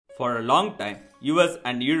For a long time, US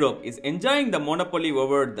and Europe is enjoying the monopoly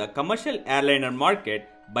over the commercial airliner market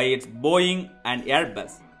by its Boeing and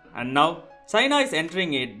Airbus, and now China is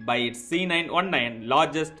entering it by its C919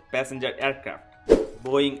 largest passenger aircraft.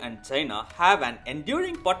 Boeing and China have an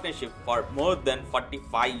enduring partnership for more than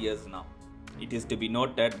 45 years now. It is to be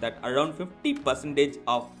noted that around 50%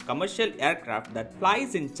 of commercial aircraft that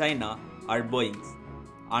flies in China are Boeings.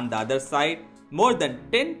 On the other side, more than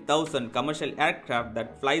 10,000 commercial aircraft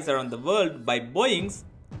that flies around the world by Boeings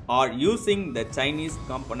are using the Chinese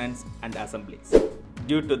components and assemblies.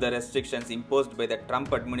 Due to the restrictions imposed by the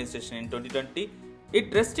Trump administration in 2020,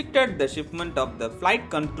 it restricted the shipment of the flight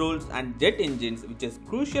controls and jet engines, which is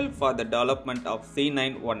crucial for the development of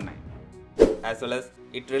C919. As well as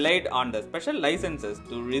it relied on the special licenses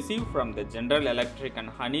to receive from the General Electric and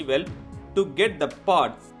Honeywell to get the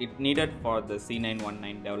parts it needed for the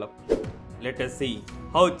C919 development. Let us see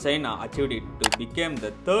how China achieved it to become the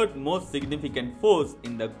third most significant force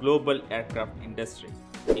in the global aircraft industry.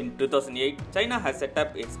 In 2008, China has set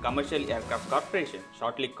up its Commercial Aircraft Corporation,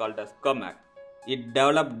 shortly called as COMAC. It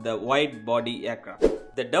developed the wide-body aircraft.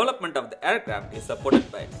 The development of the aircraft is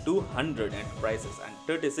supported by 200 enterprises and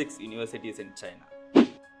 36 universities in China.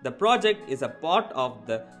 The project is a part of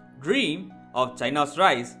the dream of China's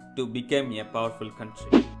rise to become a powerful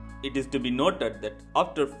country. It is to be noted that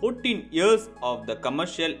after 14 years of the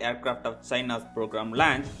commercial aircraft of China's program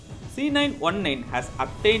launch, C919 has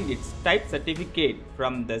obtained its type certificate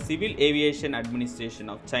from the Civil Aviation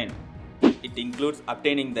Administration of China. It includes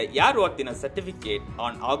obtaining the Airworthiness certificate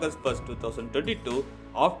on August 1, 2022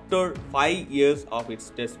 after 5 years of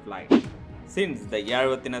its test flight. Since the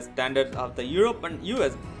airworthiness standards of the Europe and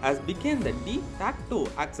US has become the de facto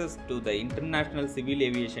access to the international civil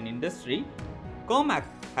aviation industry, COMAC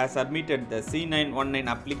has submitted the C919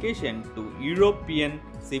 application to European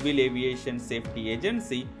Civil Aviation Safety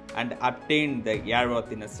Agency and obtained the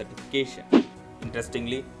airworthiness certification.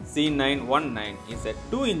 Interestingly, C919 is a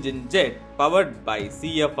two-engine jet powered by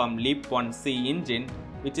CFM LEAP-1C engine,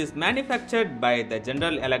 which is manufactured by the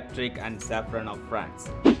General Electric and Safran of France.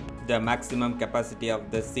 The maximum capacity of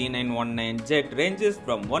the C919 jet ranges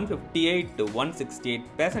from 158 to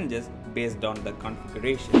 168 passengers based on the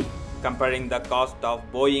configuration. Comparing the cost of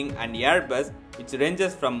Boeing and Airbus, which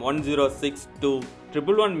ranges from 106 to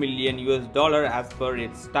 111 million US dollar as per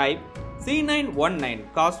its type,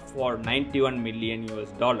 C919 costs for 91 million US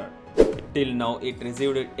dollar. Till now, it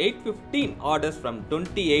received 815 orders from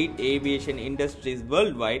 28 aviation industries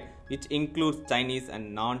worldwide, which includes Chinese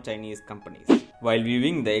and non-Chinese companies. While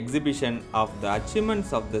viewing the exhibition of the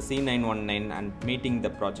achievements of the C919 and meeting the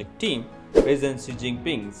project team, President Xi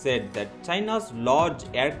Jinping said that China's large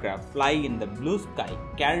aircraft fly in the blue sky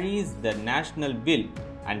carries the national will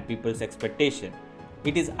and people's expectation.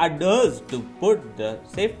 It is adheres to put the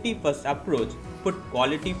safety first approach, put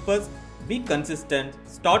quality first, be consistent,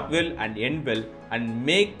 start well and end well, and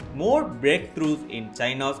make more breakthroughs in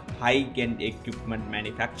China's high-end equipment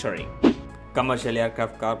manufacturing. Commercial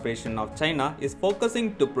Aircraft Corporation of China is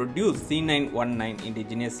focusing to produce C919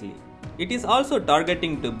 indigenously. It is also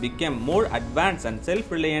targeting to become more advanced and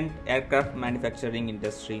self-reliant aircraft manufacturing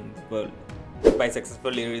industry in the world. By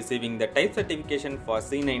successfully receiving the type certification for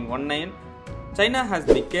C919, China has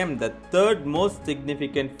become the third most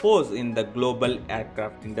significant force in the global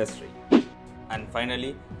aircraft industry. And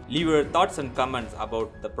finally, leave your thoughts and comments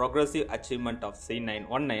about the progressive achievement of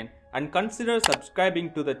C919 and consider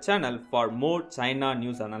subscribing to the channel for more China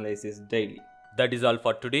news analysis daily. That is all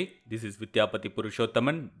for today. This is Vidyapati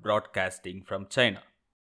Purushothaman broadcasting from China.